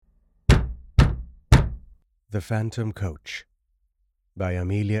The Phantom Coach by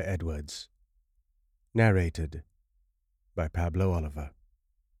Amelia Edwards. Narrated by Pablo Oliver.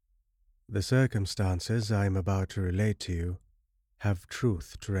 The circumstances I am about to relate to you have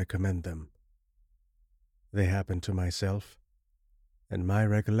truth to recommend them. They happened to myself, and my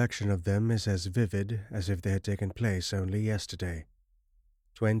recollection of them is as vivid as if they had taken place only yesterday.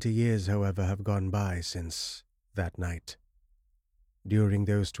 20 years, however, have gone by since that night. During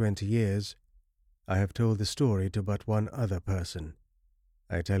those 20 years, I have told the story to but one other person.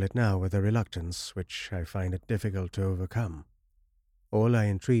 I tell it now with a reluctance which I find it difficult to overcome. All I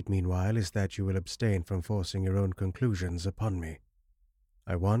entreat meanwhile is that you will abstain from forcing your own conclusions upon me.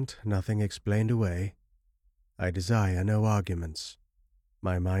 I want nothing explained away. I desire no arguments.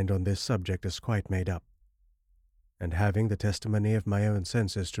 My mind on this subject is quite made up, and having the testimony of my own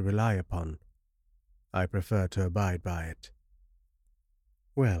senses to rely upon, I prefer to abide by it.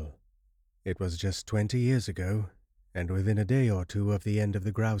 Well, it was just 20 years ago, and within a day or two of the end of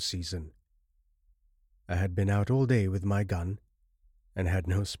the grouse season. I had been out all day with my gun, and had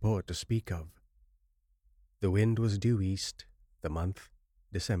no sport to speak of. The wind was due east, the month,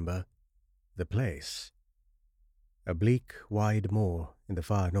 December, the place, a bleak, wide moor in the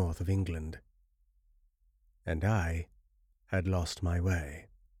far north of England. And I had lost my way.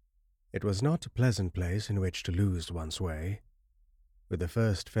 It was not a pleasant place in which to lose one's way, with the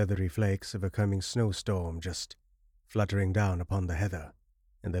first feathery flakes of a coming snowstorm just fluttering down upon the heather,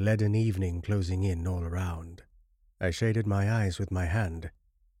 and the leaden evening closing in all around. I shaded my eyes with my hand,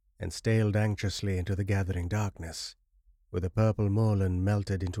 and staled anxiously into the gathering darkness, where the purple moorland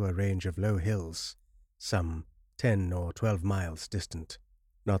melted into a range of low hills, some 10 or 12 miles distant.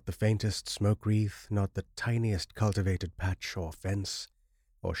 Not the faintest smoke wreath, not the tiniest cultivated patch or fence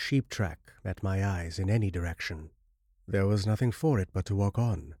or sheep track met my eyes in any direction. There was nothing for it but to walk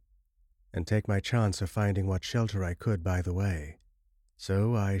on, and take my chance of finding what shelter I could by the way.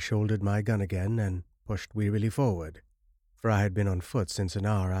 So I shouldered my gun again and pushed wearily forward, for I had been on foot since an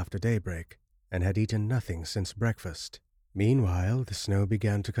hour after daybreak, and had eaten nothing since breakfast. Meanwhile, the snow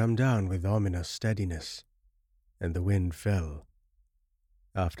began to come down with ominous steadiness, and the wind fell.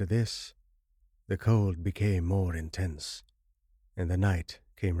 After this, the cold became more intense, and the night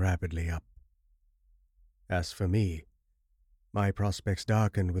came rapidly up. As for me, my prospects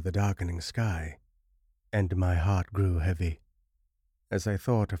darkened with the darkening sky, and my heart grew heavy, as I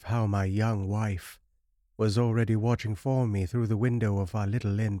thought of how my young wife was already watching for me through the window of our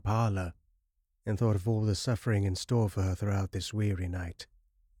little inn parlor, and thought of all the suffering in store for her throughout this weary night.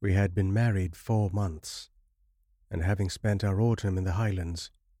 We had been married 4 months, and having spent our autumn in the Highlands,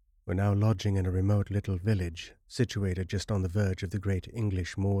 were now lodging in a remote little village situated just on the verge of the great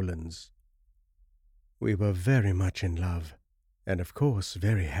English moorlands. We were very much in love, and of course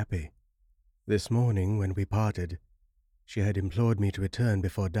very happy. This morning, when we parted, she had implored me to return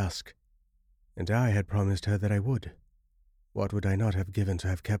before dusk, and I had promised her that I would. What would I not have given to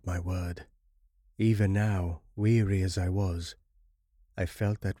have kept my word? Even now, weary as I was, I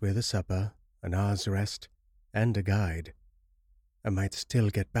felt that with a supper, an hour's rest, and a guide, I might still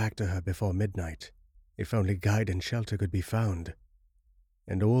get back to her before midnight, if only guide and shelter could be found.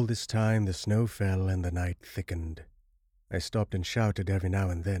 And all this time the snow fell and the night thickened. I stopped and shouted every now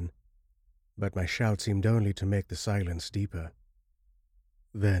and then, but my shout seemed only to make the silence deeper.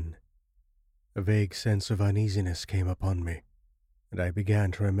 Then, a vague sense of uneasiness came upon me, and I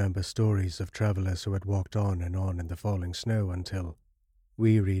began to remember stories of travelers who had walked on in the falling snow until,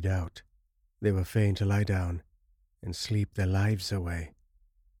 wearied out, they were fain to lie down and sleep their lives away.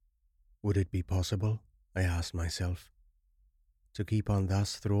 Would it be possible, I asked myself, to keep on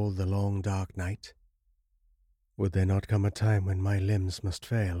thus through all the long dark night? Would there not come a time when my limbs must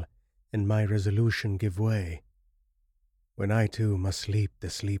fail and my resolution give way, when I too must sleep the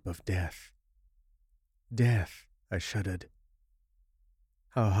sleep of death? Death, I shuddered.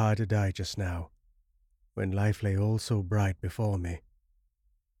 How hard to die just now, when life lay all so bright before me.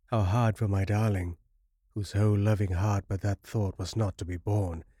 How hard for my darling, whose whole loving heart but that thought was not to be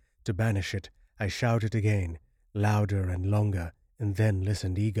borne. To banish it, I shouted again, louder and longer, and then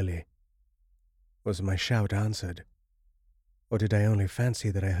listened eagerly. Was my shout answered, or did I only fancy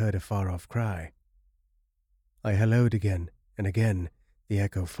that I heard a far-off cry? I hallooed again, and again the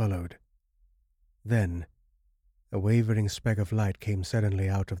echo followed. Then, a wavering speck of light came suddenly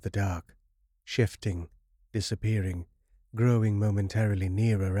out of the dark, shifting, disappearing, growing momentarily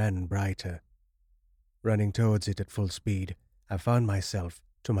nearer and brighter. Running towards it at full speed, I found myself,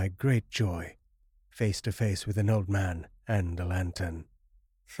 to my great joy, face to face with an old man and a lantern.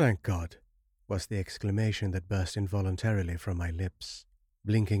 "Thank God," was the exclamation that burst involuntarily from my lips.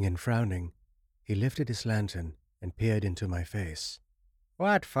 Blinking and frowning, He lifted his lantern and peered into my face.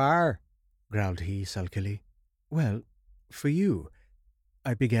 "What for?" growled he sulkily. "Well, for you.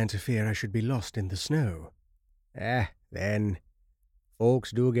 I began to fear I should be lost in the snow." Then,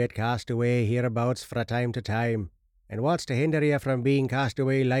 folks do get cast away hereabouts fra time to time, and what's to hinder you from being cast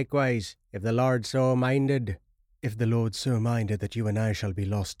away likewise, if the Lord so minded?" "If the Lord so minded that you and I shall be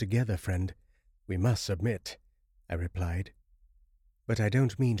lost together, friend, we must submit," I replied. "But I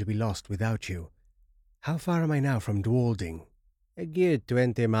don't mean to be lost without you. How far am I now from Dwalding?" "A good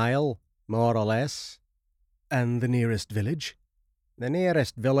 20 mile, more or less." "And the nearest village?" "The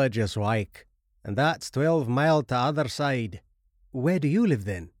nearest village is Wyke, and that's 12 mile t'other side." "Where do you live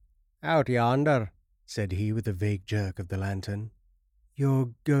then?" "Out yonder," said he with a vague jerk of the lantern.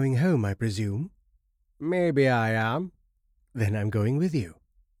 "You're going home, I presume?" "Maybe I am." "Then I'm going with you."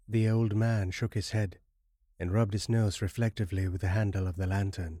 The old man shook his head and rubbed his nose reflectively with the handle of the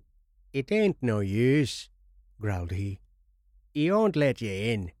lantern. "It ain't no use," growled he. "He won't let you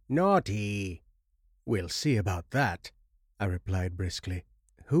in, not he." "We'll see about that," I replied briskly.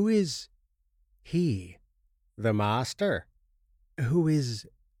 "Who is he?" "The master." "Who is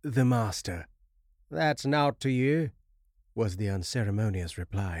the master?" "That's naught to you," was the unceremonious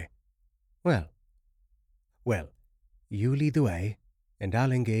reply. Well, you lead the way, and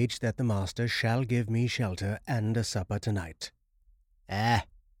I'll engage that the master shall give me shelter and a supper tonight."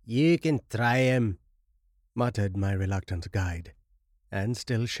 You can try him," muttered my reluctant guide, and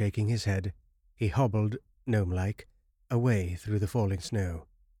still shaking his head, he hobbled, gnome-like, away through the falling snow.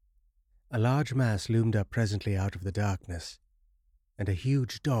 A large mass loomed up presently out of the darkness, and a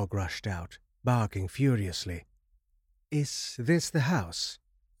huge dog rushed out, barking furiously. "Is this the house?"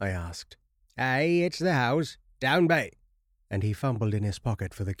 I asked. "Aye, it's the house, down by," and he fumbled in his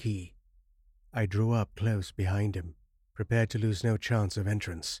pocket for the key. I drew up close behind him, prepared to lose no chance of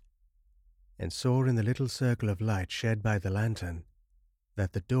entrance, and saw in the little circle of light shed by the lantern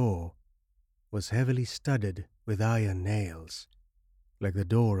that the door was heavily studded with iron nails, like the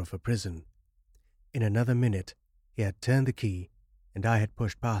door of a prison. In another minute he had turned the key, and I had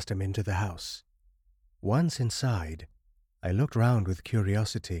pushed past him into the house. Once inside, I looked round with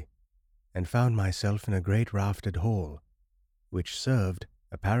curiosity, and found myself in a great raftered hall, which served,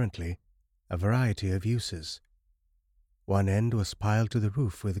 apparently, a variety of uses. One end was piled to the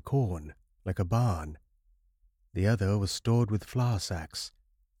roof with corn, like a barn. The other was stored with flour sacks,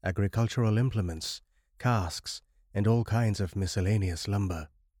 agricultural implements, casks, and all kinds of miscellaneous lumber,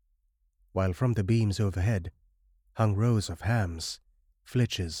 while from the beams overhead hung rows of hams,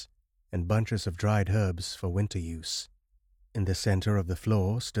 flitches, and bunches of dried herbs for winter use. In the center of the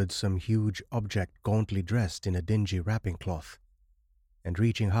floor stood some huge object gauntly dressed in a dingy wrapping cloth, and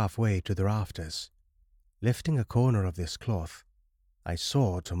reaching halfway to the rafters. Lifting a corner of this cloth, I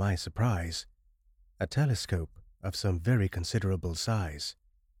saw, to my surprise, a telescope of some very considerable size,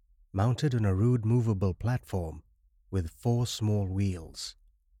 mounted on a rude movable platform with 4 small wheels.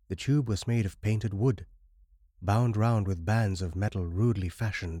 The tube was made of painted wood, bound round with bands of metal rudely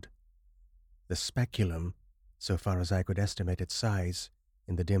fashioned. The speculum, so far as I could estimate its size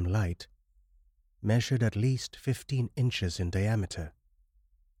in the dim light, measured at least 15 inches in diameter.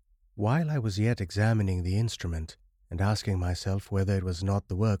 While I was yet examining the instrument and asking myself whether it was not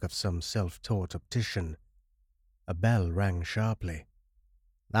the work of some self-taught optician, a bell rang sharply.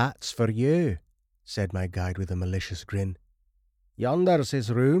 "That's for you," said my guide with a malicious grin. "Yonder's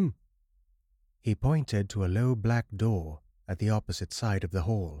his room." He pointed to a low black door at the opposite side of the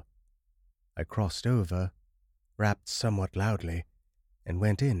hall. I crossed over, rapped somewhat loudly, and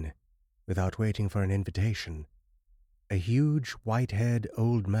went in, without waiting for an invitation. A huge, white-haired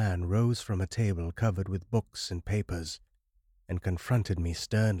old man rose from a table covered with books and papers, and confronted me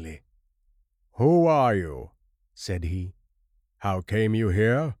sternly. "Who are you?" said he. "How came you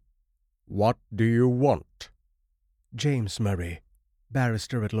here? What do you want?" "James Murray,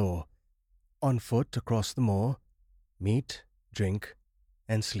 barrister at law, on foot across the moor, meat, drink,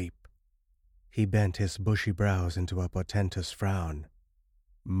 and sleep." He bent his bushy brows into a portentous frown.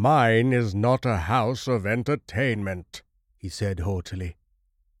 "Mine is not a house of entertainment," he said haughtily.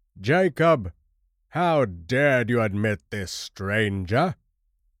 "Jacob, how dared you admit this stranger?"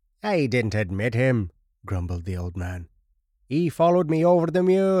 "I didn't admit him," grumbled the old man. "He followed me over the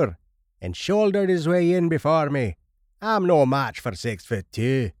muir, and shouldered his way in before me. I'm no match for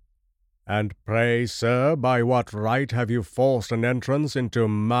 6'2". "And pray, sir, by what right have you forced an entrance into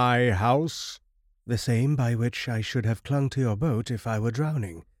my house?" "The same by which I should have clung to your boat if I were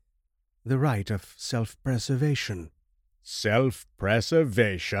drowning. The right of self-preservation."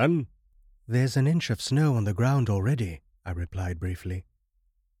 "Self-preservation?" "There's an inch of snow on the ground already," I replied briefly.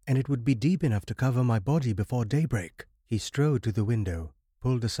 and it would be deep enough to cover my body before daybreak. He strode to the window,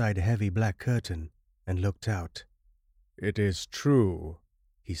 pulled aside a heavy black curtain, and looked out. "It is true,"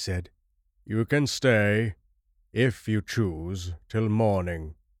 he said. "You can stay, if you choose, till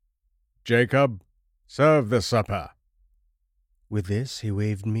morning. Jacob, serve the supper." With this, he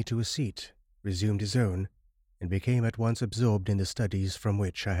waved me to a seat, resumed his own, and became at once absorbed in the studies from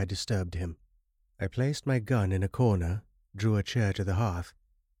which I had disturbed him. I placed my gun in a corner, drew a chair to the hearth,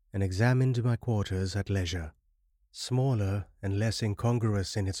 and examined my quarters at leisure. Smaller and less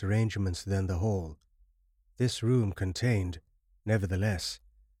incongruous in its arrangements than the hall, this room contained, nevertheless,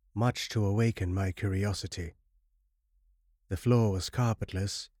 much to awaken my curiosity. The floor was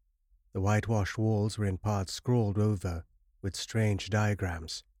carpetless, the whitewashed walls were in parts scrawled over with strange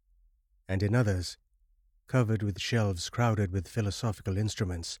diagrams, and in others, covered with shelves crowded with philosophical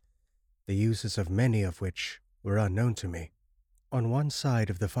instruments, the uses of many of which were unknown to me. On one side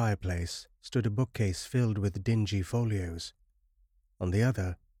of the fireplace stood a bookcase filled with dingy folios. On the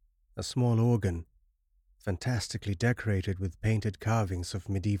other, a small organ, fantastically decorated with painted carvings of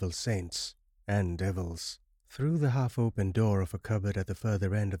medieval saints and devils. Through the half-open door of a cupboard at the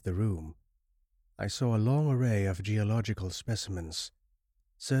further end of the room, I saw a long array of geological specimens,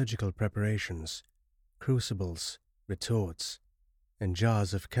 surgical preparations, crucibles, retorts, and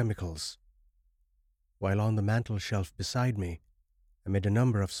jars of chemicals, while on the mantel shelf beside me, amid a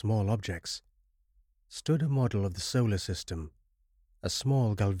number of small objects, stood a model of the solar system, a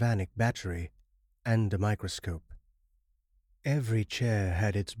small galvanic battery, and a microscope. Every chair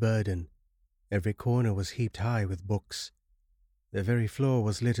had its burden, every corner was heaped high with books, the very floor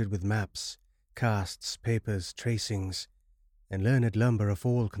was littered with maps, casts, papers, tracings, and learned lumber of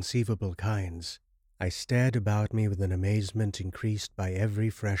all conceivable kinds. I stared about me with an amazement increased by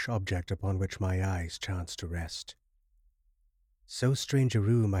every fresh object upon which my eyes chanced to rest. So strange a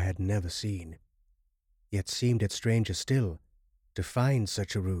room I had never seen, yet seemed it stranger still to find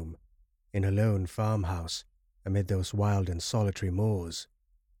such a room in a lone farmhouse amid those wild and solitary moors.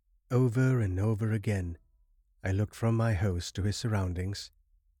 Over and over again, I looked from my host to his surroundings,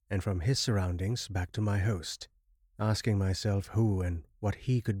 and from his surroundings back to my host, asking myself who and what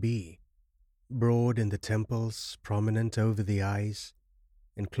he could be. Broad in the temples, prominent over the eyes,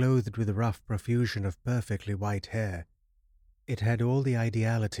 and clothed with a rough profusion of perfectly white hair, it had all the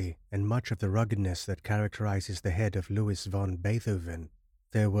ideality and much of the ruggedness that characterizes the head of Louis von Beethoven.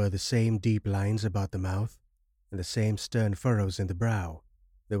 There were the same deep lines about the mouth, and the same stern furrows in the brow.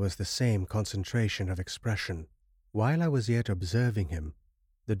 There was the same concentration of expression. While I was yet observing him,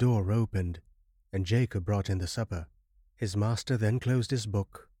 the door opened, and Jacob brought in the supper. His master then closed his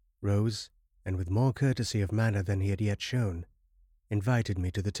book, rose, and with more courtesy of manner than he had yet shown, invited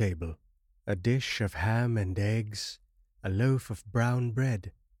me to the table. A dish of ham and eggs, a loaf of brown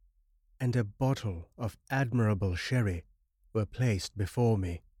bread, and a bottle of admirable sherry were placed before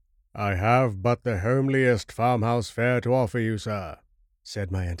me. "I have but the homeliest farmhouse fare to offer you, sir,"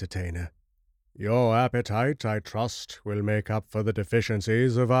 said my entertainer. "Your appetite, I trust, will make up for the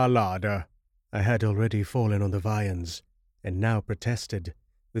deficiencies of our larder." I had already fallen on the viands, and now protested,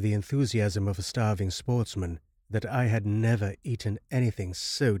 with the enthusiasm of a starving sportsman, that I had never eaten anything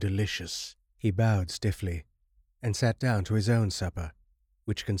so delicious. He bowed stiffly, and sat down to his own supper,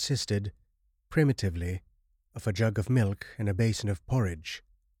 which consisted, primitively, of a jug of milk and a basin of porridge.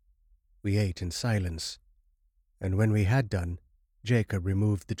 We ate in silence, and when we had done, Jacob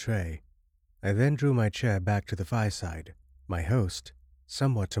removed the tray. I then drew my chair back to the fireside. My host,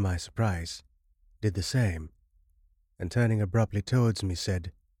 somewhat to my surprise, did the same, and turning abruptly towards me,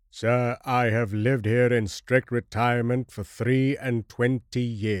 said, "Sir, I have lived here in strict retirement for 23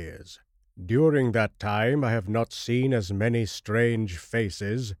 years. During that time I have not seen as many strange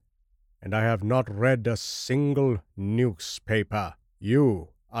faces, and I have not read a single newspaper.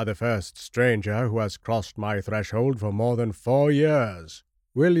 You are the first stranger who has crossed my threshold for more than 4 years.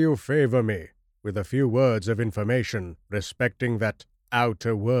 Will you favor me with a few words of information respecting that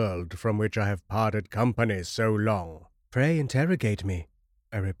outer world from which I have parted company so long?" "Pray interrogate me,"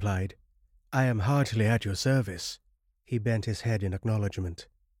 I replied. "I am heartily at your service." He bent his head in acknowledgment,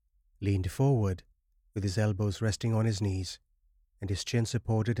 leaned forward, with his elbows resting on his knees, and his chin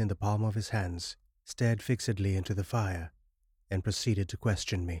supported in the palm of his hands, stared fixedly into the fire, and proceeded to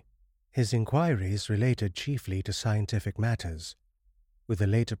question me. His inquiries related chiefly to scientific matters, with the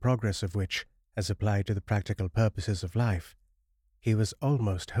later progress of which, as applied to the practical purposes of life, he was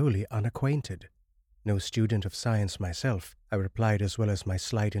almost wholly unacquainted. No student of science myself, I replied as well as my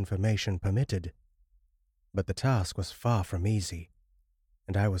slight information permitted. But the task was far from easy,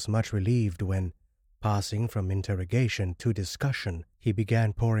 and I was much relieved when, Passing from interrogation to discussion, he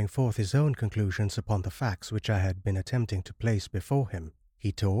began pouring forth his own conclusions upon the facts which I had been attempting to place before him.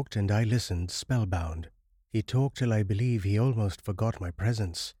 He talked, and I listened spellbound. He talked till I believe he almost forgot my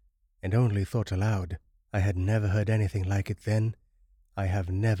presence, and only thought aloud, "I had never heard anything like it then. I have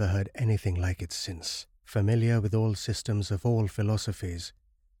never heard anything like it since." Familiar with all systems of all philosophies,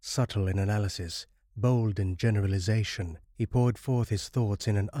 subtle in analysis, bold in generalization, he poured forth his thoughts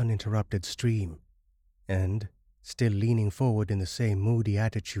in an uninterrupted stream, and, still leaning forward in the same moody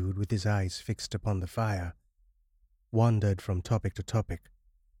attitude with his eyes fixed upon the fire, wandered from topic to topic,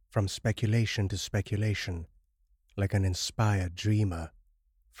 from speculation to speculation, like an inspired dreamer,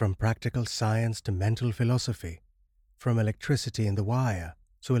 from practical science to mental philosophy, from electricity in the wire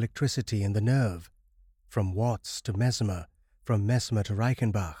to electricity in the nerve, from Watts to Mesmer, from Mesmer to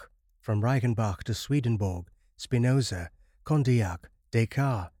Reichenbach, from Reichenbach to Swedenborg, Spinoza, Condillac,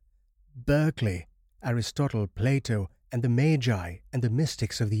 Descartes, Berkeley, Aristotle, Plato, and the Magi and the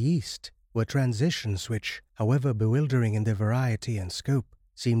mystics of the East were transitions which, however bewildering in their variety and scope,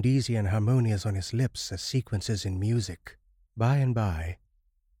 seemed easy and harmonious on his lips as sequences in music. By and by,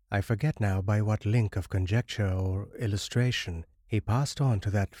 I forget now by what link of conjecture or illustration, he passed on to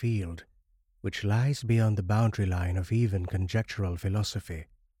that field which lies beyond the boundary line of even conjectural philosophy,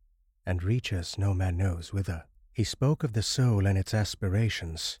 and reaches no man knows whither. He spoke of the soul and its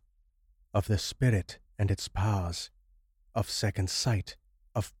aspirations, of the spirit and its powers, of second sight,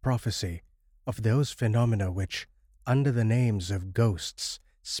 of prophecy, of those phenomena which, under the names of ghosts,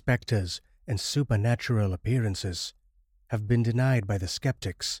 spectres, and supernatural appearances, have been denied by the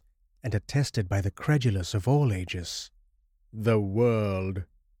skeptics and attested by the credulous of all ages. "The world,"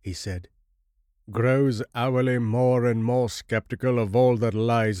 he said, "grows hourly more and more skeptical of all that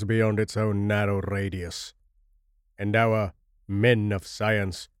lies beyond its own narrow radius, and our men of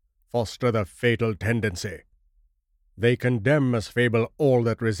science foster the fatal tendency. They condemn as fable all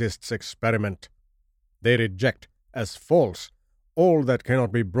that resists experiment. They reject as false all that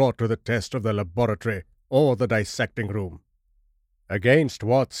cannot be brought to the test of the laboratory or the dissecting room. Against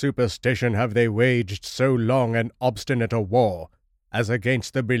what superstition have they waged so long and obstinate a war as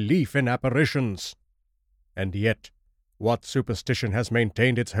against the belief in apparitions? And yet, what superstition has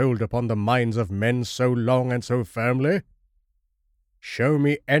maintained its hold upon the minds of men so long and so firmly? Show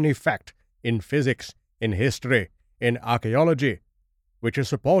me any fact in physics, in history, in archaeology, which is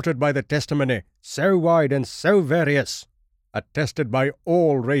supported by the testimony so wide and so various, attested by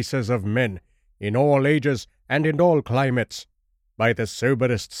all races of men, in all ages and in all climates, by the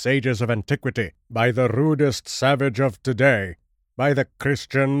soberest sages of antiquity, by the rudest savage of today, by the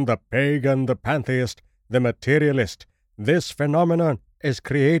Christian, the pagan, the pantheist, the materialist. This phenomenon is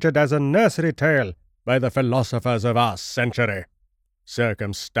created as a nursery tale by the philosophers of our century.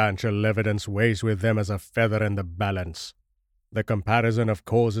 Circumstantial evidence weighs with them as a feather in the balance. The comparison of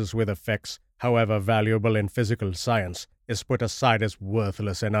causes with effects, however valuable in physical science, is put aside as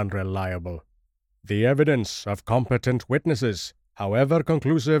worthless and unreliable. The evidence of competent witnesses, however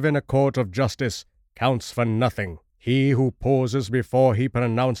conclusive in a court of justice, counts for nothing. He who pauses before he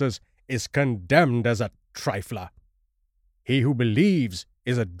pronounces is condemned as a trifler. He who believes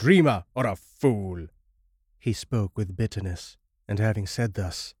is a dreamer or a fool." He spoke with bitterness, and having said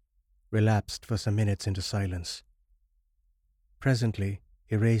thus, relapsed for some minutes into silence. Presently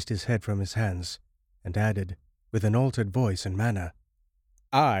he raised his head from his hands, and added, with an altered voice and manner,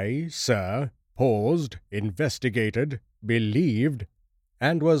 "I, sir, paused, investigated, believed,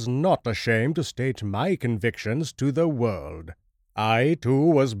 and was not ashamed to state my convictions to the world. I, too,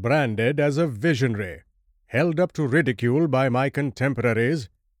 was branded as a visionary, held up to ridicule by my contemporaries,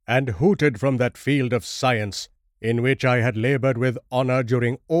 and hooted from that field of science in which I had labored with honor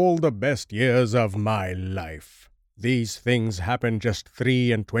during all the best years of my life. These things happened just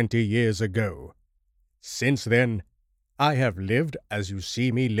 23 years ago. Since then, I have lived as you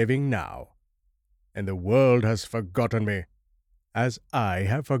see me living now, and the world has forgotten me, as I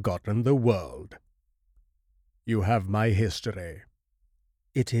have forgotten the world. You have my history."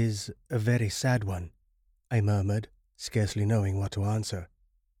 "It is a very sad one," I murmured, scarcely knowing what to answer.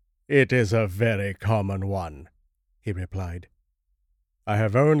 "It is a very common one," he replied. "I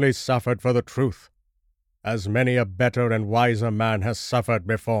have only suffered for the truth, as many a better and wiser man has suffered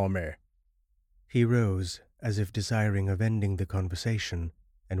before me." He rose, as if desiring of ending the conversation,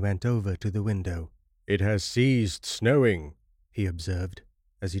 and went over to the window. "It has ceased snowing," he observed,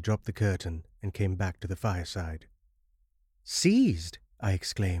 as he dropped the curtain and came back to the fireside. "Seized!" I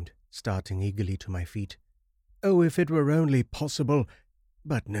exclaimed, starting eagerly to my feet. "Oh, if it were only possible!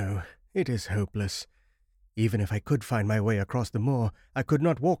 But no, it is hopeless. Even if I could find my way across the moor, I could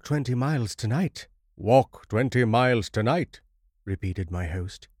not walk 20 miles tonight." "Walk 20 miles tonight," repeated my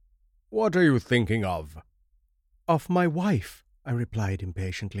host. "What are you thinking of?" Of my wife, I replied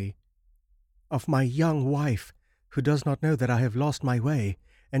impatiently. Of my young wife, who does not know that I have lost my way,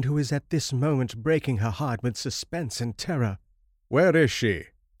 and who is at this moment breaking her heart with suspense and terror. "Where is she?"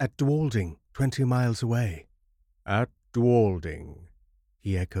 At Dwalding, 20 miles away. "At Dwalding,"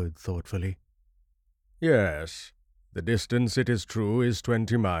 he echoed thoughtfully. "Yes, the distance, it is true, is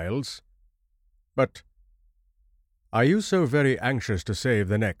 20 miles. But are you so very anxious to save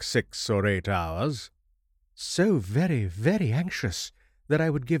the next 6 or 8 hours?" So very, very anxious that I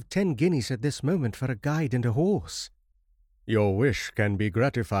would give 10 guineas at this moment for a guide and a horse. "Your wish can be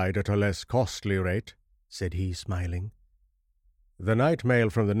gratified at a less costly rate," said he, smiling. "The night mail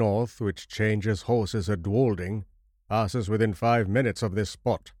from the north, which changes horses at Dwalding, passes within 5 minutes of this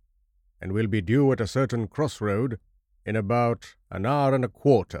spot, and will be due at a certain crossroad in about an hour and a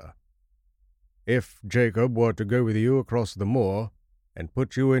quarter. If Jacob were to go with you across the moor and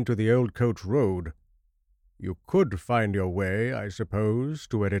put you into the old coach road, you could find your way, I suppose,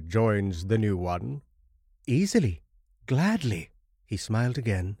 to where it joins the new one." Easily, gladly. He smiled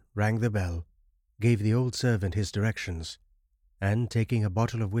again, rang the bell, gave the old servant his directions, and, taking a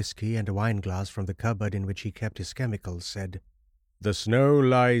bottle of whisky and a wine-glass from the cupboard in which he kept his chemicals, said, "The snow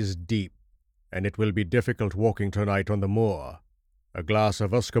lies deep, and it will be difficult walking tonight on the moor. A glass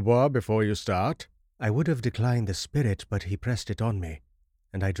of usquebaugh before you start?" I would have declined the spirit, but he pressed it on me,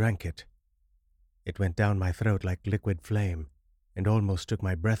 and I drank it. It went down my throat like liquid flame, and almost took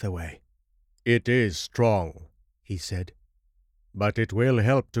my breath away. "It is strong," he said, "but it will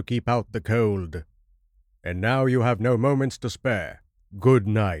help to keep out the cold. And now you have no moments to spare. Good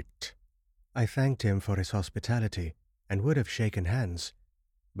night." I thanked him for his hospitality, and would have shaken hands,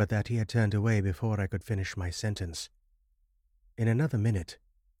 but that he had turned away before I could finish my sentence. In another minute,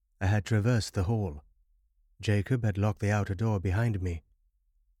 I had traversed the hall. Jacob had locked the outer door behind me,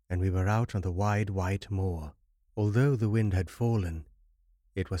 and we were out on the wide white moor. Although the wind had fallen,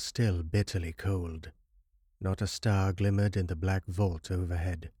 it was still bitterly cold. Not a star glimmered in the black vault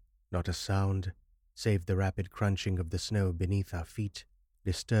overhead. Not a sound, save the rapid crunching of the snow beneath our feet,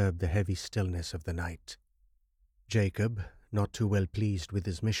 disturbed the heavy stillness of the night. Jacob, not too well pleased with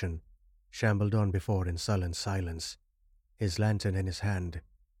his mission, shambled on before in sullen silence, his lantern in his hand,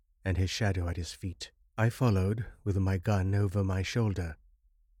 and his shadow at his feet. I followed, with my gun over my shoulder,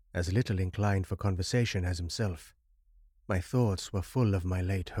 as little inclined for conversation as himself. My thoughts were full of my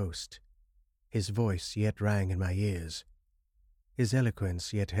late host. His voice yet rang in my ears. His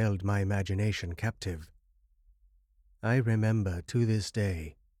eloquence yet held my imagination captive. I remember to this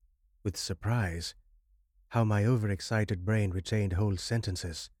day, with surprise, how my overexcited brain retained whole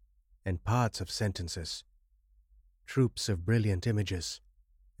sentences and parts of sentences, troops of brilliant images,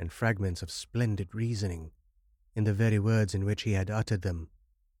 and fragments of splendid reasoning, in the very words in which he had uttered them.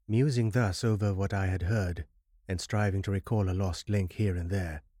 Musing thus over what I had heard, and striving to recall a lost link here and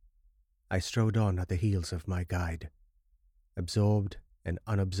there, I strode on at the heels of my guide, absorbed and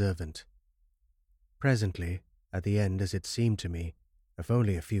unobservant. Presently, at the end, as it seemed to me, of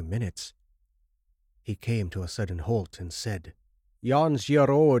only a few minutes, he came to a sudden halt and said, "Yon's your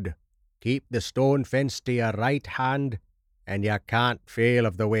road. Keep the stone fence to your right hand, and you can't fail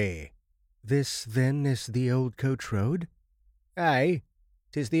of the way." "This, then, is the old coach road?" "Aye,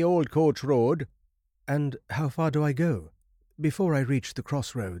 'tis the old coach road." "And how far do I go, before I reach the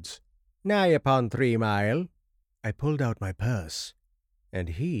crossroads?" "Nigh upon 3 mile." I pulled out my purse, and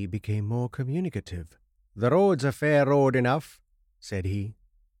he became more communicative. "The road's a fair road enough," said he,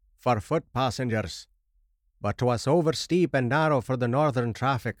 "for foot passengers, but 'twas over steep and narrow for the northern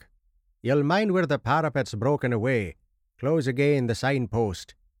traffic. You'll mind where the parapet's broken away, close again the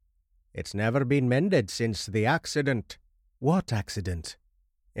signpost. It's never been mended since the accident." "What accident?"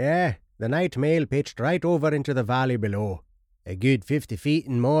 The night mail pitched right over into the valley below, a good 50 feet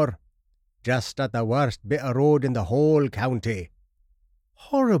and more, just at the worst bit of road in the whole county."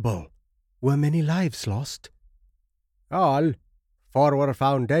 "Horrible! Were many lives lost?" "All. 4 were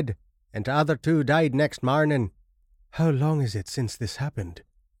found dead, and t'other 2 died next morning." "How long is it since this happened?"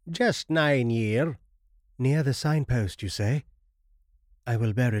 "Just 9 year." "Near the signpost, you say? I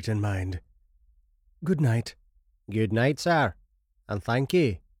will bear it in mind. Good night." "Good night, sir, and thank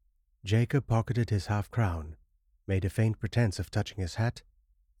ye." Jacob pocketed his half-crown, made a faint pretense of touching his hat,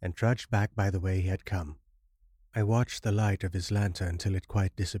 and trudged back by the way he had come. I watched the light of his lantern till it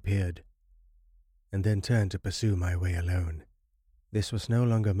quite disappeared, and then turned to pursue my way alone. This was no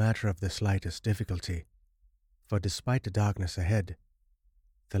longer matter of the slightest difficulty, for despite the darkness ahead,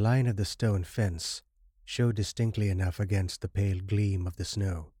 the line of the stone fence showed distinctly enough against the pale gleam of the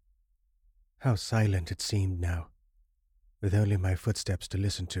snow. How silent it seemed now, with only my footsteps to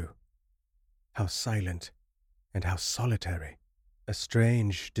listen to. How silent and how solitary. A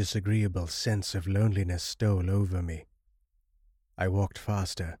strange, disagreeable sense of loneliness stole over me. I walked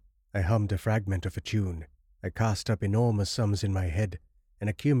faster. I hummed a fragment of a tune. I cast up enormous sums in my head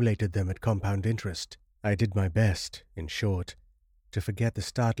and accumulated them at compound interest. I did my best, in short, to forget the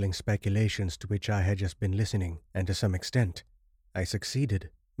startling speculations to which I had just been listening, and to some extent, I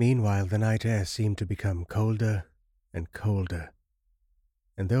succeeded. Meanwhile, the night air seemed to become colder and colder.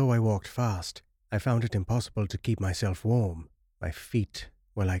 And though I walked fast, I found it impossible to keep myself warm. My feet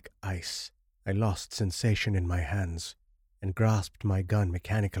were like ice. I lost sensation in my hands and grasped my gun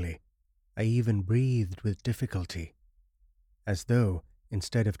mechanically. I even breathed with difficulty, as though,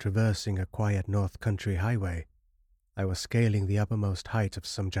 instead of traversing a quiet north country highway, I was scaling the uppermost height of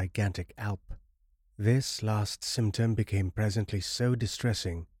some gigantic Alp. This last symptom became presently so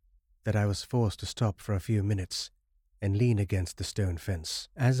distressing that I was forced to stop for a few minutes and lean against the stone fence.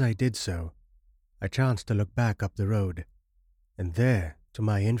 As I did so, I chanced to look back up the road, and there, to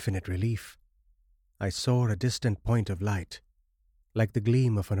my infinite relief, I saw a distant point of light, like the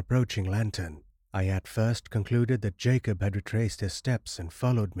gleam of an approaching lantern. I at first concluded that Jacob had retraced his steps and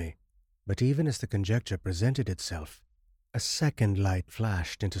followed me, but even as the conjecture presented itself, a second light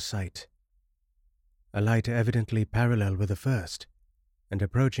flashed into sight. A light evidently parallel with the first, and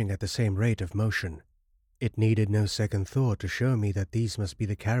approaching at the same rate of motion. It needed no second thought to show me that these must be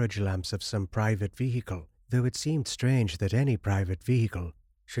the carriage lamps of some private vehicle, though it seemed strange that any private vehicle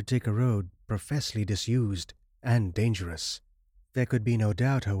should take a road professedly disused and dangerous. There could be no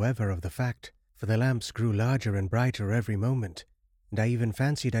doubt, however, of the fact, for the lamps grew larger and brighter every moment, and I even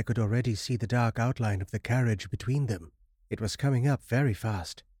fancied I could already see the dark outline of the carriage between them. It was coming up very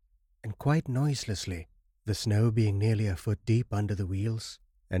fast, and quite noiselessly, the snow being nearly a foot deep under the wheels,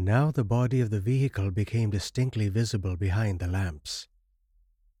 and now the body of the vehicle became distinctly visible behind the lamps.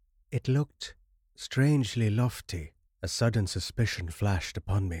 It looked strangely lofty. A sudden suspicion flashed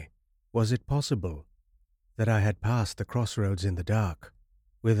upon me. Was it possible that I had passed the crossroads in the dark,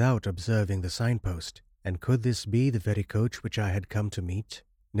 without observing the signpost, and could this be the very coach which I had come to meet?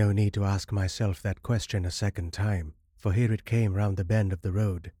 No need to ask myself that question a second time, for here it came round the bend of the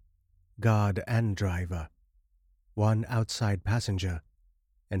road, guard and driver, one outside passenger,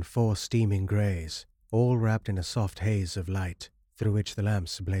 and 4 steaming greys, all wrapped in a soft haze of light, through which the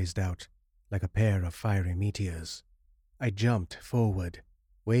lamps blazed out like a pair of fiery meteors. I jumped forward,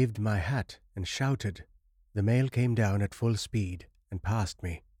 waved my hat, and shouted. The mail came down at full speed and passed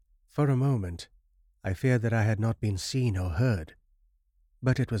me. For a moment, I feared that I had not been seen or heard,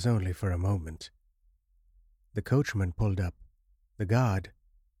 but it was only for a moment. The coachman pulled up. The guard,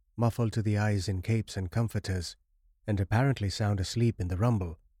 muffled to the eyes in capes and comforters, and apparently sound asleep in the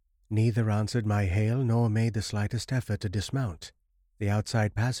rumble, neither answered my hail nor made the slightest effort to dismount. The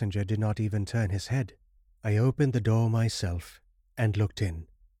outside passenger did not even turn his head. I opened the door myself and looked in.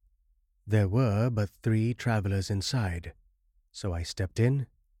 There were but 3 travelers inside, so I stepped in,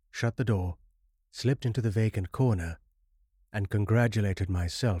 shut the door, slipped into the vacant corner, and congratulated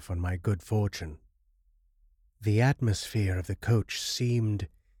myself on my good fortune. The atmosphere of the coach seemed,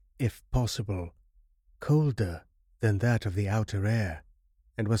 if possible, colder than that of the outer air,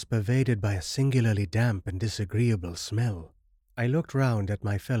 and was pervaded by a singularly damp and disagreeable smell. I looked round at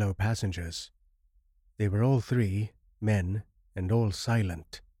my fellow passengers. They were all 3 men, and all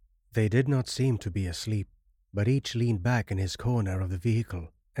silent. They did not seem to be asleep, but each leaned back in his corner of the vehicle,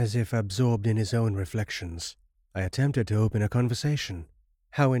 as if absorbed in his own reflections. I attempted to open a conversation.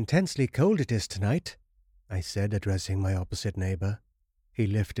 "How intensely cold it is tonight," I said, addressing my opposite neighbor. He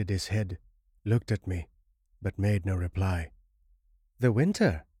lifted his head, looked at me, but made no reply. "The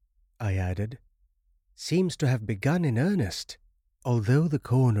winter," I added, "seems to have begun in earnest." Although the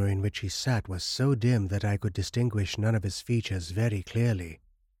corner in which he sat was so dim that I could distinguish none of his features very clearly,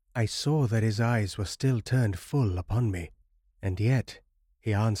 I saw that his eyes were still turned full upon me, and yet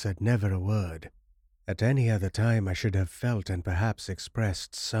he answered never a word. At any other time I should have felt and perhaps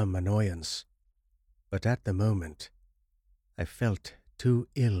expressed some annoyance, but at the moment I felt too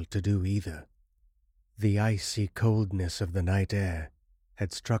ill to do either. The icy coldness of the night air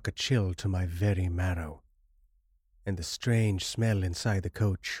had struck a chill to my very marrow, and the strange smell inside the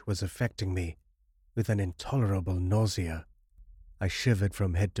coach was affecting me with an intolerable nausea. I shivered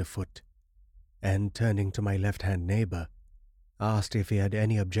from head to foot, and turning to my left-hand neighbor, asked if he had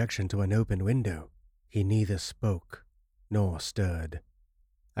any objection to an open window. He neither spoke nor stirred.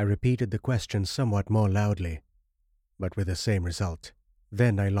 I repeated the question somewhat more loudly, but with the same result.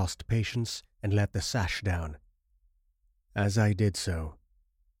 Then I lost patience and let the sash down. As I did so,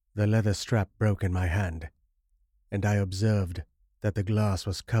 The leather strap broke in my hand, and I observed that the glass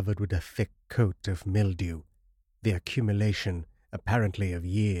was covered with a thick coat of mildew, the accumulation, apparently, of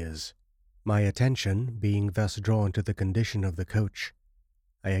years. My attention being thus drawn to the condition of the coach,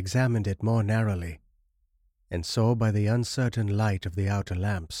 I examined it more narrowly, and saw by the uncertain light of the outer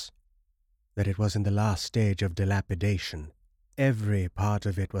lamps that it was in the last stage of dilapidation. Every part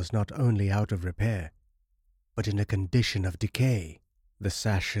of it was not only out of repair, but in a condition of decay. The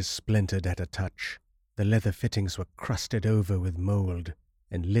sashes splintered at a touch. The leather fittings were crusted over with mold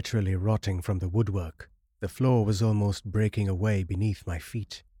and literally rotting from the woodwork. The floor was almost breaking away beneath my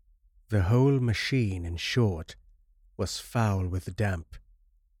feet. The whole machine, in short, was foul with damp,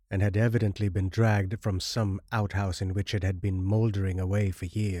 and had evidently been dragged from some outhouse in which it had been mouldering away for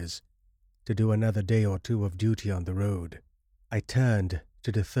years, to do another day or two of duty on the road. I turned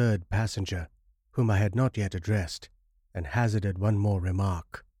to the third passenger, whom I had not yet addressed, and hazarded one more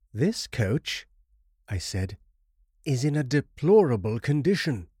remark. "This coach," I said, "is in a deplorable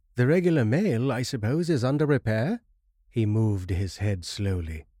condition. The regular mail, I suppose, is under repair?" He moved his head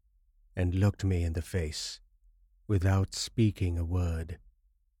slowly, and looked me in the face, without speaking a word.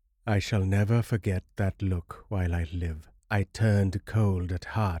 I shall never forget that look while I live. I turned cold at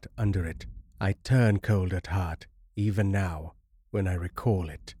heart under it. I turn cold at heart, even now, when I recall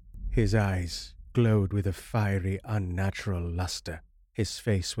it. His eyes glowed with a fiery, unnatural luster. His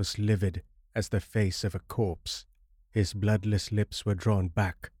face was livid as the face of a corpse. His bloodless lips were drawn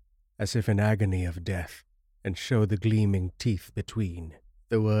back, as if in agony of death, and showed the gleaming teeth between.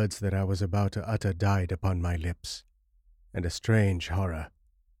 The words that I was about to utter died upon my lips, and a strange horror,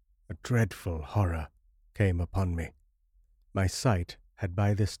 a dreadful horror, came upon me. My sight had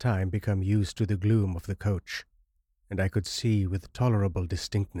by this time become used to the gloom of the coach, and I could see with tolerable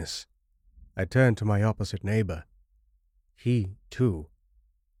distinctness. I turned to my opposite neighbor. He, too,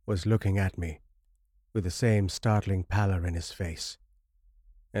 was looking at me, with the same startling pallor in his face,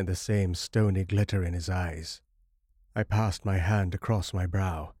 and the same stony glitter in his eyes. I passed my hand across my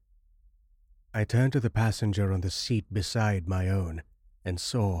brow. I turned to the passenger on the seat beside my own, and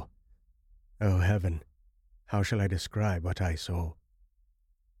saw— oh heaven, how shall I describe what I saw?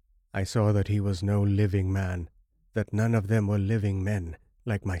 I saw that he was no living man, that none of them were living men,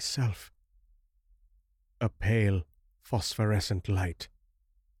 like myself. A pale, phosphorescent light,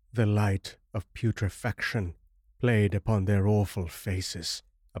 the light of putrefaction, played upon their awful faces,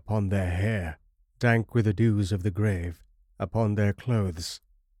 upon their hair, dank with the dews of the grave, upon their clothes,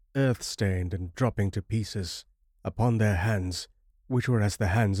 earth-stained and dropping to pieces, upon their hands, which were as the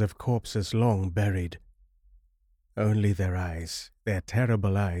hands of corpses long buried. Only their eyes, their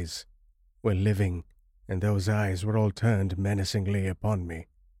terrible eyes, were living, and those eyes were all turned menacingly upon me.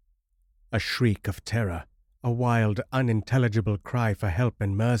 A shriek of terror, a wild, unintelligible cry for help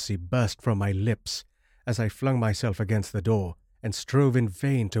and mercy burst from my lips as I flung myself against the door and strove in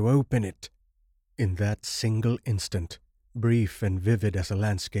vain to open it. In that single instant, brief and vivid as a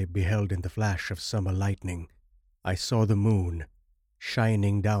landscape beheld in the flash of summer lightning, I saw the moon,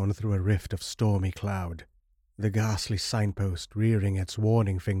 shining down through a rift of stormy cloud, the ghastly signpost rearing its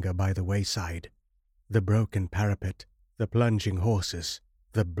warning finger by the wayside, the broken parapet, the plunging horses,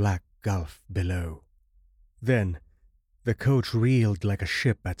 the black gulf below. Then the coach reeled like a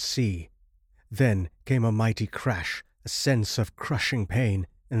ship at sea. Then came a mighty crash, a sense of crushing pain,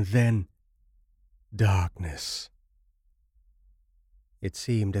 and then darkness. It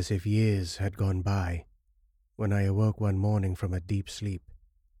seemed as if years had gone by when I awoke one morning from a deep sleep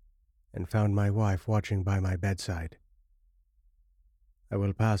and found my wife watching by my bedside. I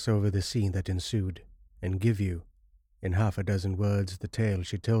will pass over the scene that ensued and give you, in half a dozen words, the tale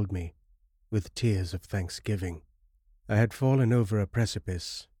she told me, with tears of thanksgiving. I had fallen over a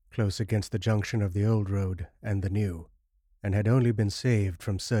precipice close against the junction of the old road and the new, and had only been saved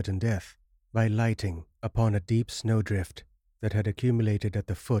from certain death by lighting upon a deep snowdrift that had accumulated at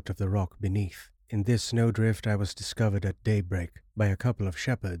the foot of the rock beneath. In this snowdrift I was discovered at daybreak by a couple of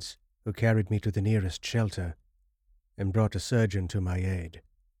shepherds, who carried me to the nearest shelter and brought a surgeon to my aid.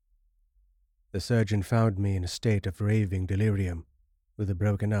 The surgeon found me in a state of raving delirium, with a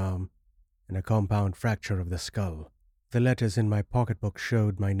broken arm and a compound fracture of the skull. The letters in my pocketbook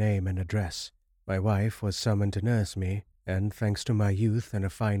showed my name and address. My wife was summoned to nurse me, and thanks to my youth and a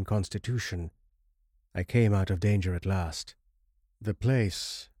fine constitution, I came out of danger at last. The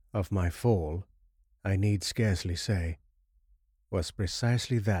place of my fall, I need scarcely say, was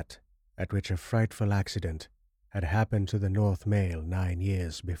precisely that at which a frightful accident had happened to the North Mail 9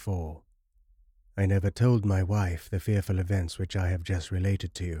 years before. I never told my wife the fearful events which I have just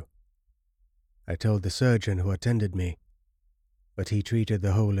related to you. I told the surgeon who attended me, but he treated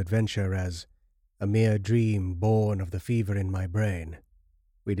the whole adventure as a mere dream born of the fever in my brain.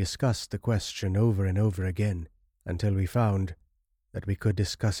 We discussed the question over and over again until we found that we could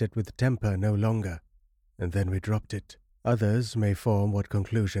discuss it with temper no longer, and then we dropped it. Others may form what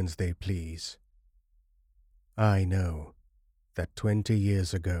conclusions they please. I know that 20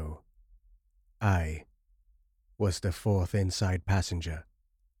 years ago, I was the fourth inside passenger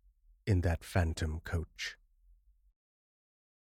in that phantom coach.